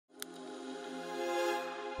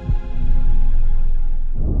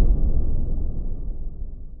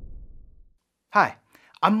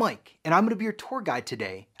I'm Mike, and I'm going to be your tour guide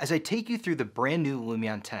today as I take you through the brand new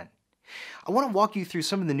Lumion 10. I want to walk you through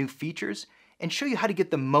some of the new features and show you how to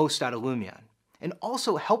get the most out of Lumion, and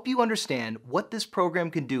also help you understand what this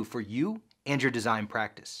program can do for you and your design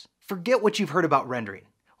practice. Forget what you've heard about rendering.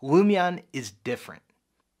 Lumion is different.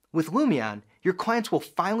 With Lumion, your clients will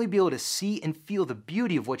finally be able to see and feel the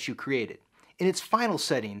beauty of what you created in its final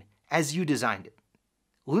setting as you designed it.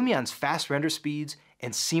 Lumion's fast render speeds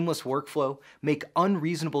and seamless workflow make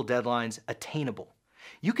unreasonable deadlines attainable.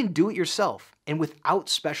 You can do it yourself and without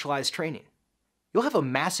specialized training. You'll have a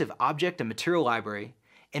massive object and material library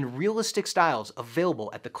and realistic styles available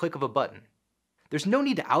at the click of a button. There's no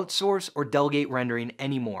need to outsource or delegate rendering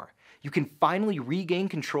anymore. You can finally regain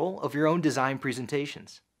control of your own design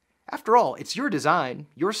presentations. After all, it's your design,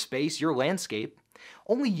 your space, your landscape.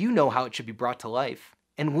 Only you know how it should be brought to life,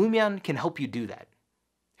 and Lumion can help you do that.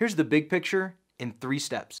 Here's the big picture in 3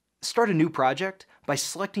 steps. Start a new project by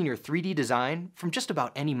selecting your 3D design from just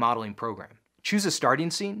about any modeling program. Choose a starting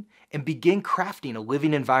scene and begin crafting a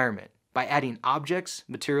living environment by adding objects,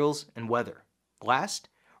 materials, and weather. Last,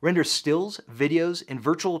 render stills, videos, and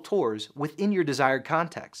virtual tours within your desired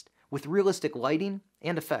context with realistic lighting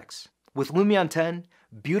and effects. With Lumion 10,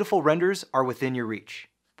 beautiful renders are within your reach.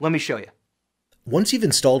 Let me show you. Once you've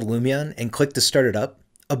installed Lumion and click to start it up,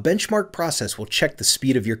 a benchmark process will check the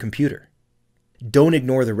speed of your computer. Don't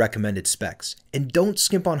ignore the recommended specs, and don't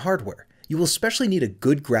skimp on hardware. You will especially need a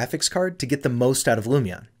good graphics card to get the most out of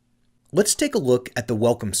Lumion. Let's take a look at the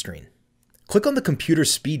welcome screen. Click on the computer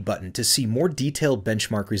speed button to see more detailed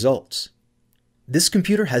benchmark results. This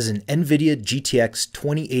computer has an NVIDIA GTX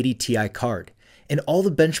 2080 Ti card, and all the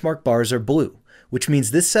benchmark bars are blue, which means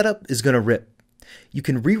this setup is going to rip. You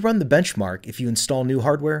can rerun the benchmark if you install new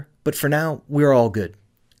hardware, but for now, we're all good.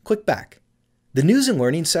 Click back. The News and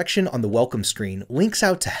Learning section on the welcome screen links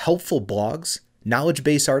out to helpful blogs,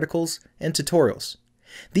 knowledge-based articles, and tutorials.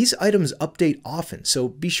 These items update often, so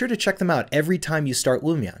be sure to check them out every time you start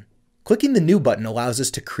Lumion. Clicking the New button allows us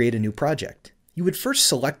to create a new project. You would first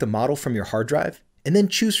select a model from your hard drive, and then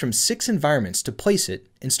choose from 6 environments to place it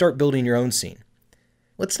and start building your own scene.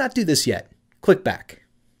 Let's not do this yet. Click back.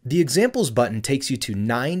 The Examples button takes you to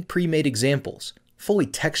 9 pre-made examples, fully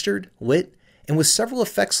textured, lit, and with several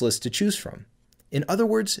effects lists to choose from. In other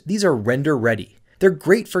words, these are render ready. They're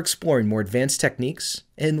great for exploring more advanced techniques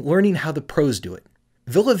and learning how the pros do it.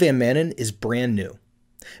 Villa Van Manen is brand new.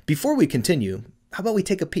 Before we continue, how about we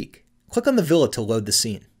take a peek? Click on the villa to load the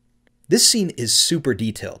scene. This scene is super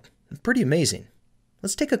detailed and pretty amazing.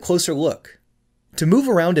 Let's take a closer look. To move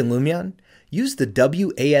around in Lumion, use the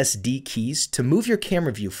WASD keys to move your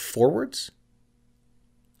camera view forwards,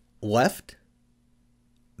 left,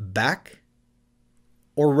 back,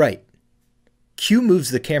 or right. Q moves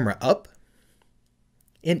the camera up,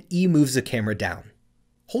 and E moves the camera down.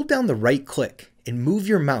 Hold down the right click and move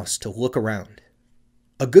your mouse to look around.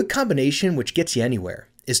 A good combination which gets you anywhere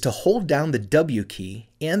is to hold down the W key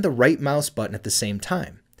and the right mouse button at the same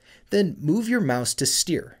time. Then move your mouse to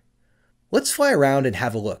steer. Let's fly around and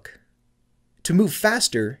have a look. To move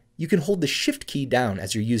faster, you can hold the Shift key down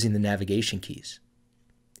as you're using the navigation keys.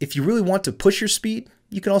 If you really want to push your speed,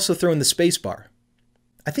 you can also throw in the spacebar.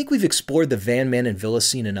 I think we've explored the Van Manen Villa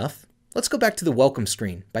scene enough. Let's go back to the welcome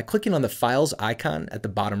screen by clicking on the Files icon at the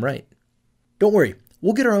bottom right. Don't worry,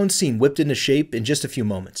 we'll get our own scene whipped into shape in just a few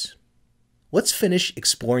moments. Let's finish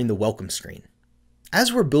exploring the welcome screen.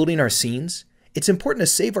 As we're building our scenes, it's important to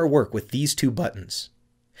save our work with these 2 buttons.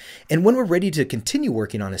 And when we're ready to continue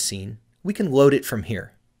working on a scene, we can load it from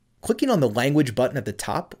here. Clicking on the Language button at the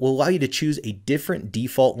top will allow you to choose a different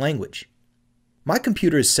default language. My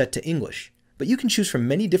computer is set to English, but you can choose from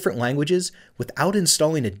many different languages without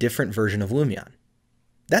installing a different version of Lumion.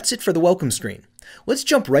 That's it for the welcome screen. Let's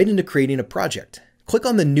jump right into creating a project. Click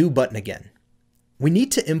on the New button again. We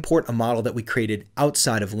need to import a model that we created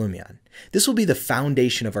outside of Lumion. This will be the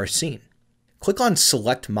foundation of our scene. Click on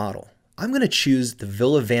Select Model. I'm going to choose the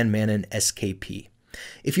Villa Van Manen SKP.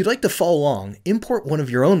 If you'd like to follow along, import one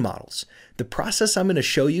of your own models. The process I'm going to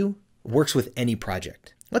show you works with any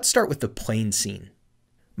project. Let's start with the plain scene.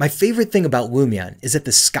 My favorite thing about Lumion is that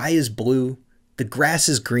the sky is blue, the grass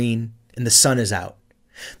is green, and the sun is out.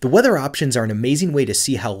 The weather options are an amazing way to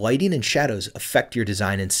see how lighting and shadows affect your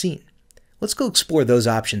design and scene. Let's go explore those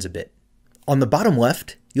options a bit. On the bottom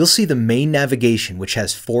left, you'll see the main navigation, which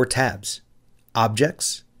has 4 tabs: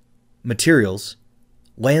 Objects, Materials,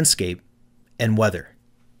 Landscape, and Weather.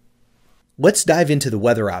 Let's dive into the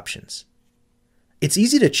weather options. It's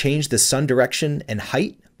easy to change the sun direction and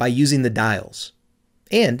height by using the dials.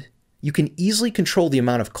 And you can easily control the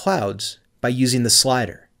amount of clouds by using the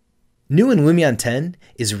slider. New in Lumion 10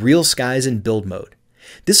 is Real Skies in build mode.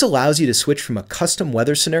 This allows you to switch from a custom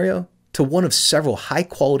weather scenario to one of several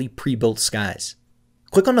high-quality pre-built skies.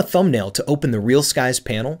 Click on a thumbnail to open the Real Skies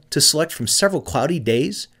panel to select from several cloudy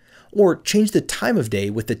days, or change the time of day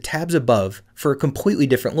with the tabs above for a completely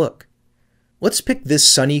different look. Let's pick this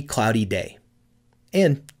sunny, cloudy day,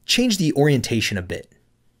 and change the orientation a bit.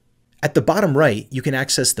 At the bottom right, you can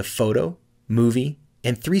access the Photo, Movie,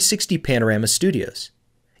 and 360 Panorama studios.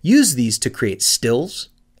 Use these to create stills,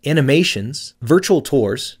 animations, virtual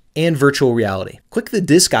tours, and virtual reality. Click the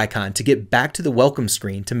disk icon to get back to the welcome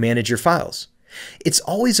screen to manage your files. It's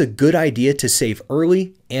always a good idea to save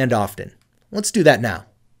early and often. Let's do that now.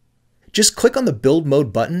 Just click on the Build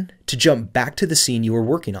Mode button to jump back to the scene you were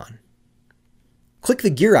working on. Click the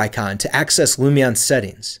gear icon to access Lumion's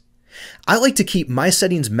settings. I like to keep my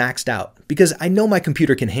settings maxed out because I know my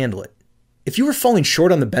computer can handle it. If you are falling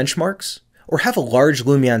short on the benchmarks, or have a large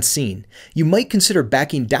Lumion scene, you might consider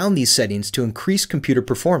backing down these settings to increase computer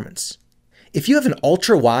performance. If you have an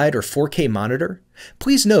ultra-wide or 4K monitor,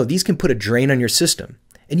 please know these can put a drain on your system,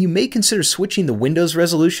 and you may consider switching the Windows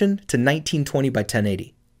resolution to 1920 by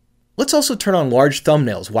 1080. Let's also turn on large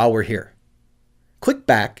thumbnails while we're here. Click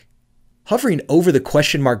back. Hovering over the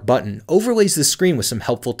question mark button overlays the screen with some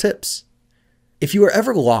helpful tips. If you are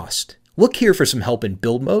ever lost, look here for some help in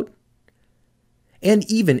build mode, and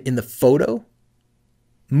even in the Photo,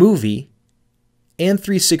 Movie, and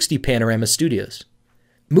 360 Panorama studios.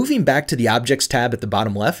 Moving back to the Objects tab at the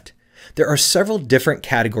bottom left, there are several different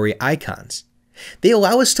category icons. They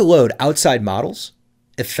allow us to load outside models,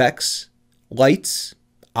 effects, lights,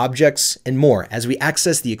 objects, and more as we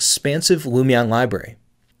access the expansive Lumion library.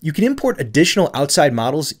 You can import additional outside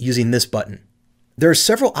models using this button. There are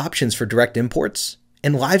several options for direct imports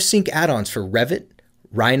and live sync add-ons for Revit,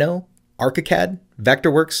 Rhino, ArchiCAD,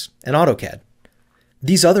 Vectorworks, and AutoCAD.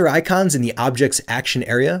 These other icons in the Objects Action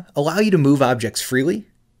area allow you to move objects freely,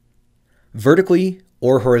 vertically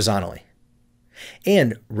or horizontally,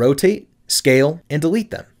 and rotate, scale, and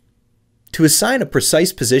delete them. To assign a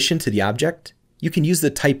precise position to the object, you can use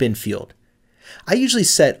the Type In field. I usually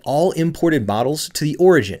set all imported models to the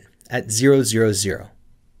origin at 000.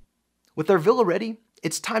 With our villa ready,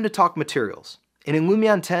 it's time to talk materials. And in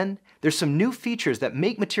Lumion 10, there's some new features that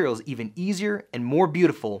make materials even easier and more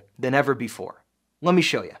beautiful than ever before. Let me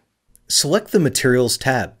show you. Select the Materials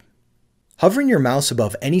tab. Hovering your mouse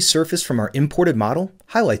above any surface from our imported model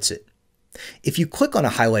highlights it. If you click on a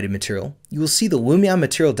highlighted material, you will see the Lumion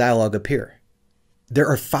Material dialog appear. There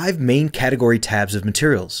are 5 main category tabs of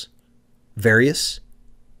materials: Various,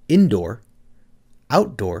 Indoor,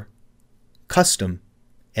 Outdoor, Custom,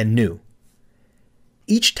 and New.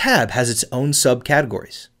 Each tab has its own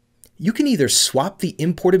subcategories. You can either swap the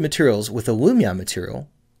imported materials with a Lumion material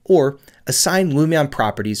or assign Lumion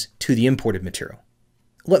properties to the imported material.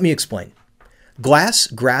 Let me explain. Glass,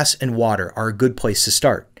 grass, and water are a good place to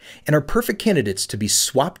start and are perfect candidates to be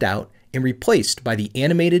swapped out and replaced by the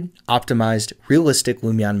animated, optimized, realistic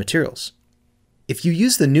Lumion materials. If you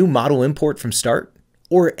use the new model import from start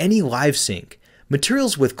or any live sync,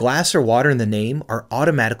 materials with glass or water in the name are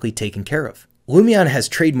automatically taken care of. Lumion has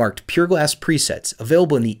trademarked Pure Glass presets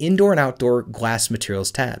available in the Indoor and Outdoor Glass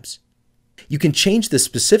Materials tabs. You can change the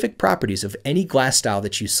specific properties of any glass style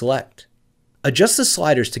that you select. Adjust the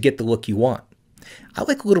sliders to get the look you want. I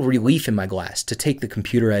like a little relief in my glass to take the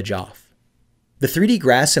computer edge off. The 3D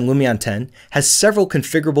Grass in Lumion 10 has several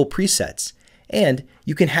configurable presets, and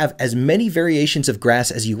you can have as many variations of grass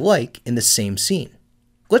as you like in the same scene.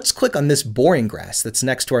 Let's click on this boring grass that's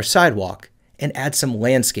next to our sidewalk and add some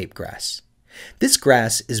landscape grass. This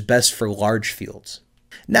grass is best for large fields.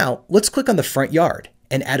 Now, let's click on the front yard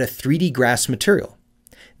and add a 3D grass material.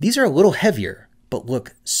 These are a little heavier, but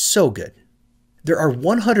look so good. There are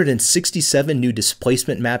 167 new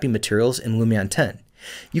displacement mapping materials in Lumion 10.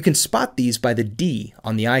 You can spot these by the D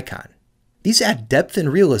on the icon. These add depth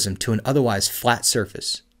and realism to an otherwise flat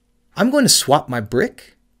surface. I'm going to swap my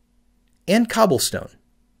brick and cobblestone.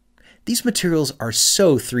 These materials are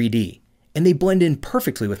so 3D, and they blend in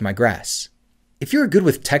perfectly with my grass. If you're good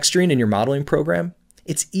with texturing in your modeling program,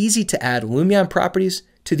 it's easy to add Lumion properties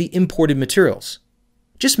to the imported materials.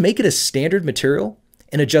 Just make it a standard material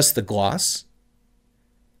and adjust the gloss,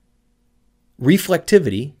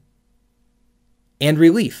 reflectivity, and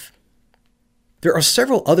relief. There are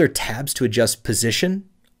several other tabs to adjust position,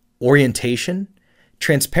 orientation,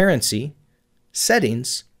 transparency,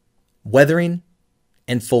 settings, weathering,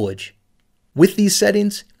 and foliage. With these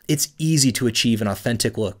settings, it's easy to achieve an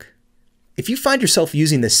authentic look. If you find yourself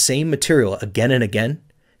using the same material again and again,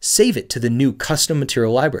 save it to the new custom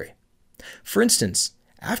material library. For instance,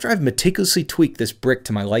 after I've meticulously tweaked this brick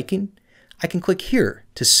to my liking, I can click here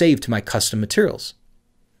to save to my custom materials.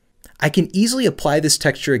 I can easily apply this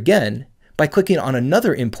texture again by clicking on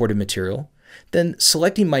another imported material, then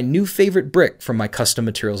selecting my new favorite brick from my custom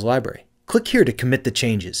materials library. Click here to commit the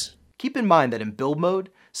changes. Keep in mind that in build mode,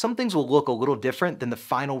 some things will look a little different than the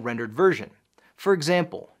final rendered version. For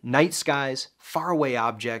example, night skies, faraway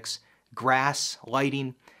objects, grass,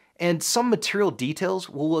 lighting, and some material details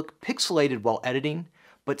will look pixelated while editing,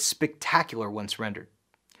 but spectacular once rendered.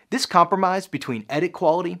 This compromise between edit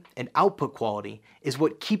quality and output quality is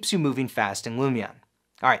what keeps you moving fast in Lumion.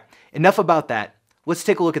 Alright, enough about that. Let's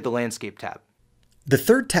take a look at the Landscape tab. The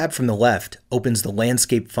third tab from the left opens the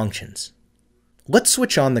Landscape functions. Let's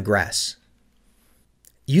switch on the grass.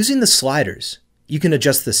 Using the sliders, you can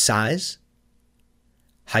adjust the size,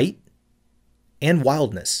 height, and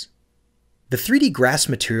wildness. The 3D grass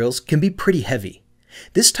materials can be pretty heavy.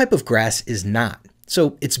 This type of grass is not,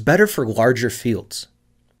 so it's better for larger fields.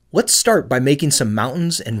 Let's start by making some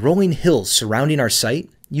mountains and rolling hills surrounding our site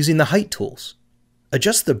using the height tools.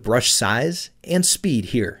 Adjust the brush size and speed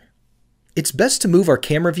here. It's best to move our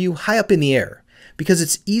camera view high up in the air because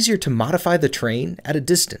it's easier to modify the terrain at a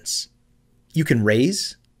distance. You can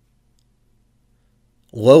raise,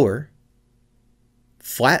 lower,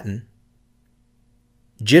 flatten,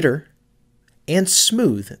 jitter, and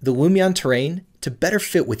smooth the Lumion terrain to better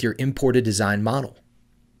fit with your imported design model.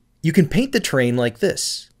 You can paint the terrain like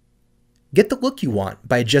this. Get the look you want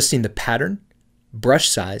by adjusting the pattern, brush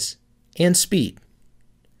size, and speed.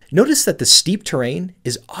 Notice that the steep terrain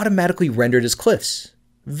is automatically rendered as cliffs.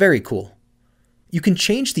 Very cool. You can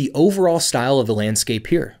change the overall style of the landscape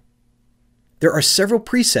here. There are several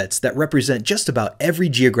presets that represent just about every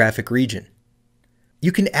geographic region.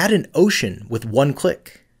 You can add an ocean with one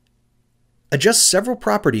click. Adjust several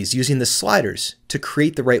properties using the sliders to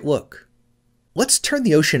create the right look. Let's turn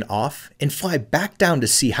the ocean off and fly back down to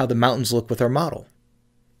see how the mountains look with our model.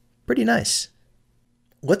 Pretty nice.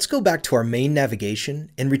 Let's go back to our main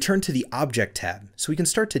navigation and return to the Object tab so we can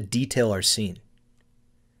start to detail our scene.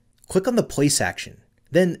 Click on the Place action,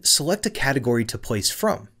 then select a category to place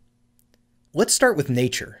from. Let's start with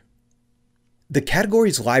Nature. The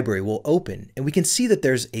Categories library will open and we can see that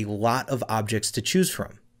there's a lot of objects to choose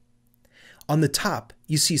from. On the top,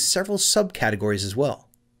 you see several subcategories as well.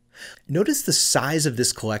 Notice the size of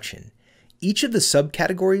this collection. Each of the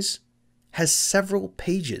subcategories has several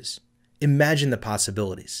pages. Imagine the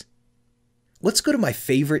possibilities. Let's go to my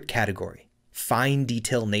favorite category, Fine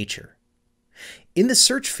Detail Nature. In the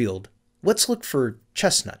search field, let's look for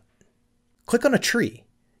chestnut. Click on a tree.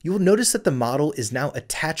 You will notice that the model is now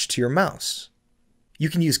attached to your mouse. You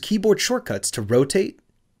can use keyboard shortcuts to rotate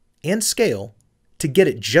and scale to get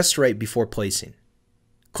it just right before placing.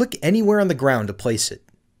 Click anywhere on the ground to place it.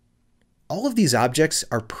 All of these objects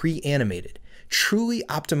are pre-animated, truly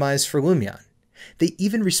optimized for Lumion. They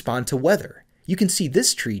even respond to weather. You can see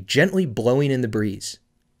this tree gently blowing in the breeze.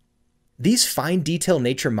 These fine detail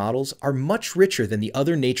nature models are much richer than the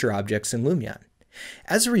other nature objects in Lumion.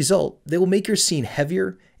 As a result, they will make your scene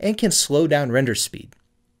heavier and can slow down render speed.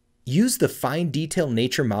 Use the fine detail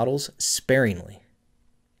nature models sparingly.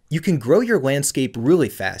 You can grow your landscape really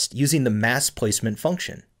fast using the mass placement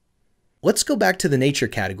function. Let's go back to the nature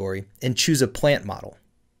category and choose a plant model.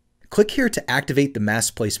 Click here to activate the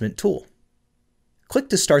mass placement tool. Click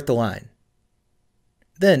to start the line.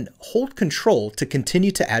 Then hold Ctrl to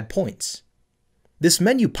continue to add points. This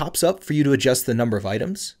menu pops up for you to adjust the number of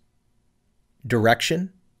items,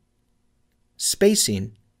 direction,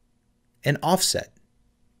 spacing, and offset.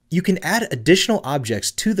 You can add additional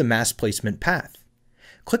objects to the mass placement path.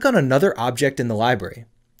 Click on another object in the library,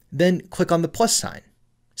 then click on the plus sign.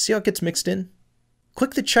 See how it gets mixed in?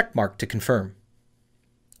 Click the check mark to confirm.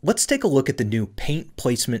 Let's take a look at the new Paint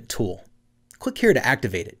Placement tool. Click here to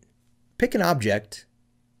activate it. Pick an object,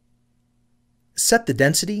 set the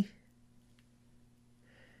density,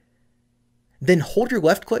 then hold your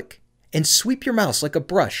left click and sweep your mouse like a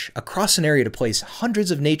brush across an area to place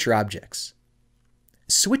hundreds of nature objects.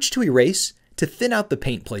 Switch to Erase to thin out the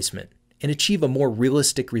paint placement and achieve a more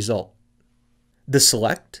realistic result. The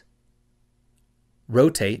Select,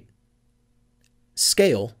 Rotate,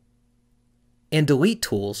 Scale, and Delete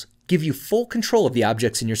tools give you full control of the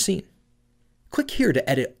objects in your scene. Click here to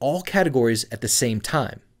edit all categories at the same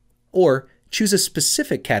time, or choose a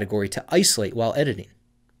specific category to isolate while editing.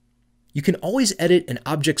 You can always edit an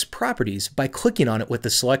object's properties by clicking on it with the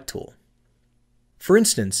Select tool. For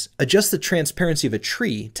instance, adjust the transparency of a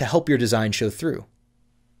tree to help your design show through.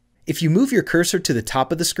 If you move your cursor to the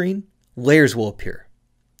top of the screen, layers will appear.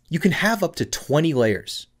 You can have up to 20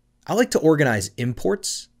 layers. I like to organize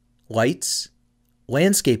imports, lights,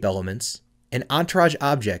 landscape elements, and entourage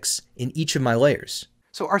objects in each of my layers.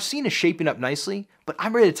 So our scene is shaping up nicely, but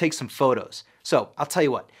I'm ready to take some photos. So I'll tell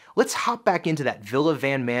you what, let's hop back into that Villa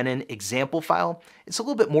Van Manen example file. It's a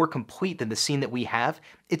little bit more complete than the scene that we have.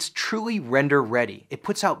 It's truly render ready. It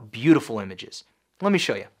puts out beautiful images. Let me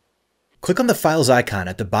show you. Click on the files icon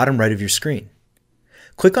at the bottom right of your screen.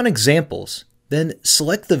 Click on Examples, then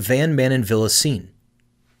select the Van Manen Villa scene.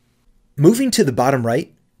 Moving to the bottom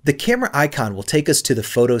right, the camera icon will take us to the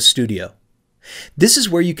Photo Studio. This is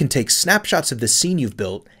where you can take snapshots of the scene you've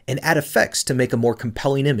built and add effects to make a more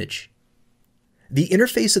compelling image. The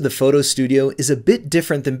interface of the Photo Studio is a bit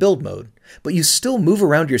different than build mode, but you still move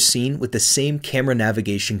around your scene with the same camera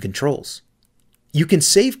navigation controls. You can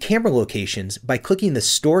save camera locations by clicking the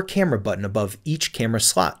Store Camera button above each camera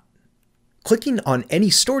slot. Clicking on any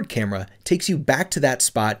stored camera takes you back to that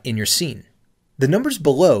spot in your scene. The numbers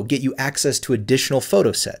below get you access to additional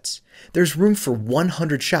photo sets. There's room for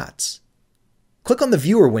 100 shots. Click on the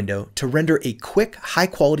Viewer window to render a quick,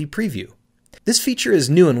 high-quality preview. This feature is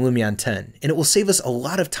new in Lumion 10, and it will save us a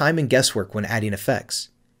lot of time and guesswork when adding effects.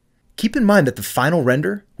 Keep in mind that the final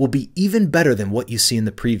render will be even better than what you see in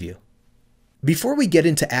the preview. Before we get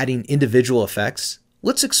into adding individual effects,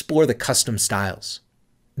 let's explore the custom styles.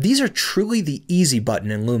 These are truly the easy button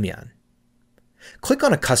in Lumion. Click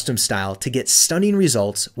on a custom style to get stunning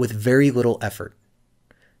results with very little effort.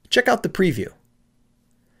 Check out the preview.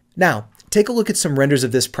 Now, take a look at some renders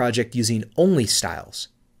of this project using only styles.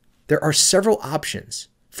 There are several options,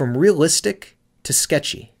 from realistic to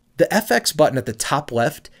sketchy. The FX button at the top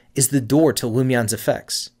left is the door to Lumion's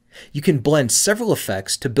effects. You can blend several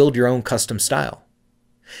effects to build your own custom style.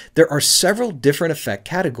 There are several different effect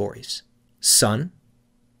categories: sun,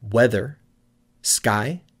 weather,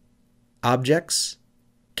 sky, objects,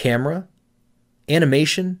 camera,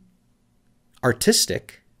 animation,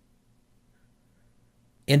 artistic,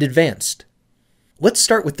 and advanced. Let's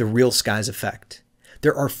start with the real skies effect.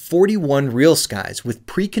 There are 41 real skies with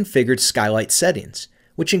pre-configured skylight settings,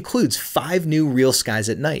 which includes 5 new real skies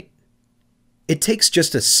at night. It takes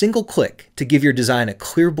just a single click to give your design a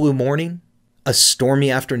clear blue morning, a stormy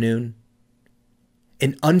afternoon,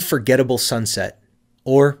 an unforgettable sunset,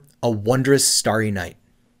 or a wondrous starry night.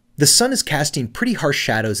 The sun is casting pretty harsh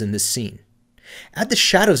shadows in this scene. Add the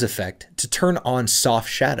shadows effect to turn on soft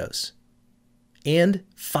shadows and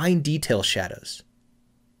fine detail shadows.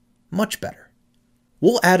 Much better.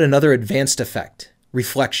 We'll add another advanced effect,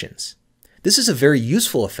 reflections. This is a very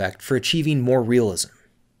useful effect for achieving more realism.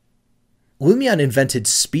 Lumion invented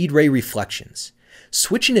speed ray reflections.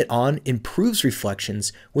 Switching it on improves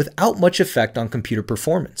reflections without much effect on computer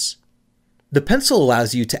performance. The pencil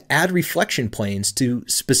allows you to add reflection planes to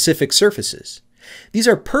specific surfaces. These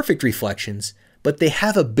are perfect reflections, but they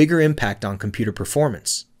have a bigger impact on computer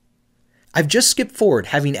performance. I've just skipped forward,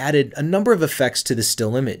 having added a number of effects to the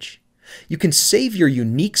still image. You can save your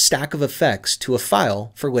unique stack of effects to a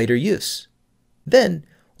file for later use. Then,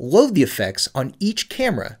 load the effects on each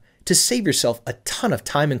camera to save yourself a ton of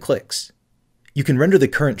time and clicks. You can render the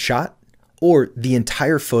current shot or the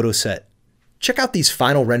entire photo set. Check out these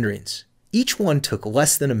final renderings. Each one took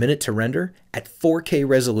less than a minute to render at 4K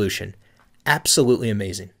resolution. Absolutely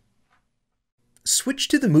amazing. Switch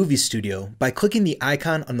to the movie studio by clicking the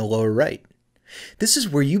icon on the lower right. This is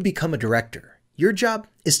where you become a director. Your job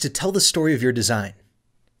is to tell the story of your design.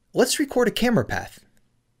 Let's record a camera path.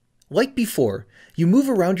 Like before, you move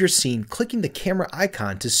around your scene clicking the camera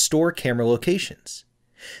icon to store camera locations.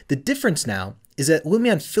 The difference now is that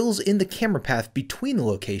Lumion fills in the camera path between the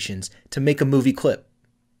locations to make a movie clip.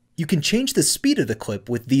 You can change the speed of the clip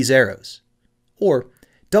with these arrows, or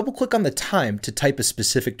double-click on the time to type a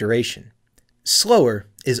specific duration. Slower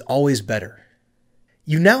is always better.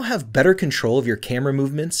 You now have better control of your camera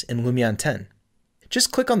movements in Lumion 10.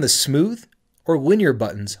 Just click on the smooth or linear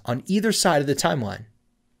buttons on either side of the timeline.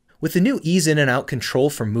 With the new ease in and out control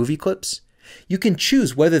for movie clips, you can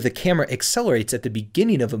choose whether the camera accelerates at the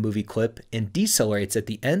beginning of a movie clip and decelerates at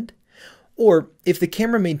the end, or if the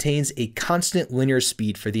camera maintains a constant linear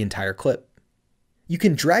speed for the entire clip. You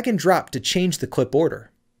can drag and drop to change the clip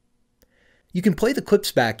order. You can play the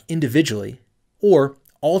clips back individually or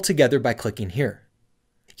all together by clicking here.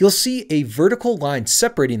 You'll see a vertical line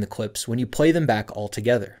separating the clips when you play them back all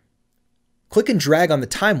together. Click and drag on the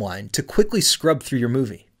timeline to quickly scrub through your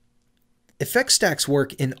movie. Effect stacks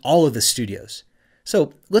work in all of the studios,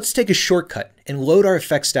 so let's take a shortcut and load our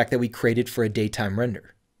effect stack that we created for a daytime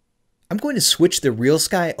render. I'm going to switch the real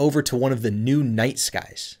sky over to one of the new night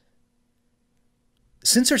skies.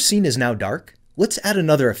 Since our scene is now dark, let's add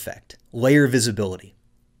another effect, layer visibility.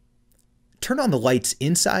 Turn on the lights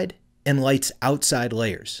inside and lights outside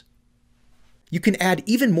layers. You can add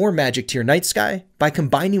even more magic to your night sky by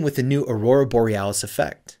combining with the new Aurora Borealis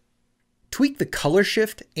effect. Tweak the color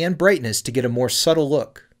shift and brightness to get a more subtle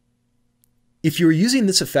look. If you are using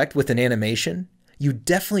this effect with an animation, you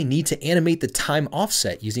definitely need to animate the time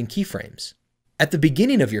offset using keyframes. At the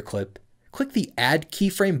beginning of your clip, click the Add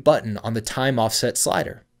Keyframe button on the time offset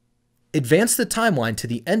slider. Advance the timeline to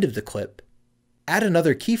the end of the clip, add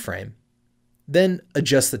another keyframe, then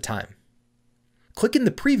adjust the time. Click in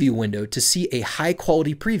the preview window to see a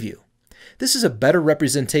high-quality preview. This is a better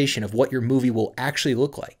representation of what your movie will actually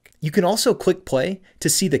look like. You can also click play to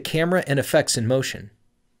see the camera and effects in motion.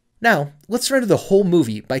 Now, let's render the whole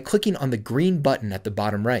movie by clicking on the green button at the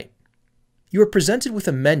bottom right. You are presented with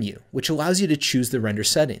a menu which allows you to choose the render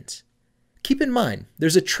settings. Keep in mind,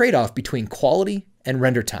 there's a trade-off between quality and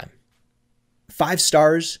render time. 5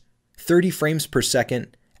 stars, 30 frames per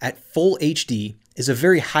second, at full HD is a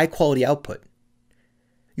very high-quality output.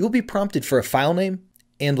 You will be prompted for a file name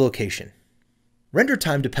and location. Render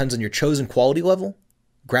time depends on your chosen quality level,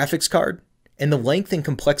 graphics card, and the length and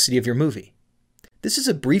complexity of your movie. This is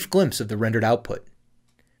a brief glimpse of the rendered output.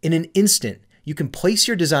 In an instant, you can place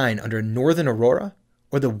your design under a northern aurora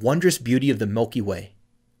or the wondrous beauty of the Milky Way.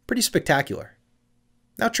 Pretty spectacular.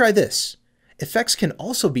 Now try this. Effects can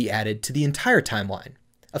also be added to the entire timeline,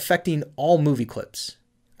 affecting all movie clips.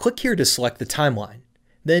 Click here to select the timeline,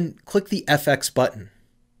 then click the FX button.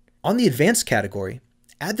 On the Advanced category,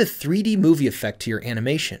 add the 3D movie effect to your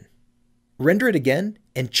animation. Render it again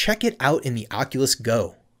and check it out in the Oculus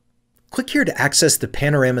Go. Click here to access the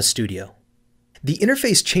Panorama Studio. The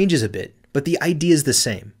interface changes a bit, but the idea is the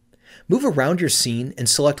same. Move around your scene and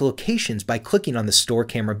select locations by clicking on the Store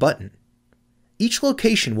Camera button. Each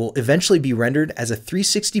location will eventually be rendered as a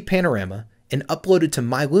 360 panorama and uploaded to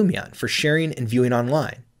Lumion for sharing and viewing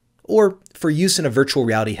online, or for use in a virtual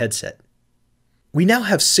reality headset. We now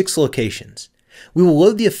have 6 locations. We will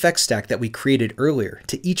load the effect stack that we created earlier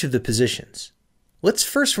to each of the positions. Let's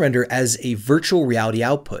first render as a virtual reality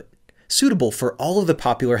output, suitable for all of the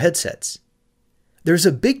popular headsets. There's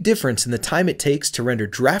a big difference in the time it takes to render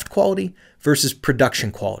draft quality versus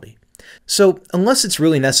production quality. So unless it's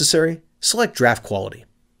really necessary, select draft quality.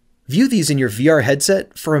 View these in your VR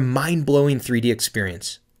headset for a mind-blowing 3D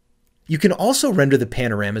experience. You can also render the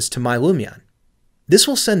panoramas to Lumion. This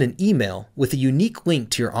will send an email with a unique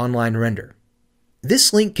link to your online render.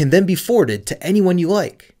 This link can then be forwarded to anyone you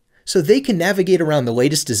like, so they can navigate around the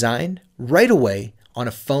latest design right away on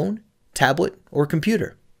a phone, tablet, or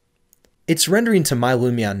computer. It's rendering to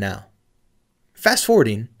Lumion now. Fast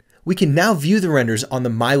forwarding, we can now view the renders on the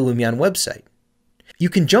Lumion website. You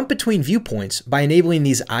can jump between viewpoints by enabling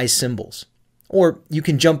these eye symbols, or you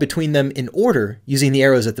can jump between them in order using the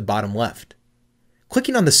arrows at the bottom left.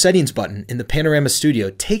 Clicking on the Settings button in the Panorama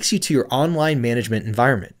Studio takes you to your online management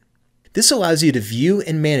environment. This allows you to view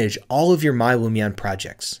and manage all of your Lumion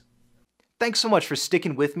projects. Thanks so much for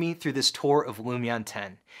sticking with me through this tour of Lumion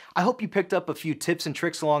 10. I hope you picked up a few tips and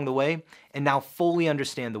tricks along the way and now fully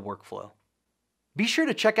understand the workflow. Be sure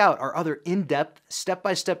to check out our other in-depth,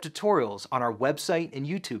 step-by-step tutorials on our website and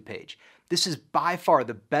YouTube page. This is by far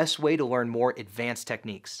the best way to learn more advanced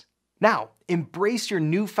techniques. Now, embrace your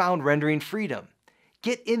newfound rendering freedom.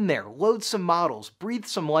 Get in there, load some models, breathe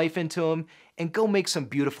some life into them, and go make some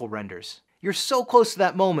beautiful renders. You're so close to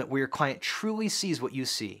that moment where your client truly sees what you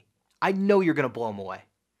see. I know you're going to blow them away.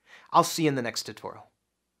 I'll see you in the next tutorial.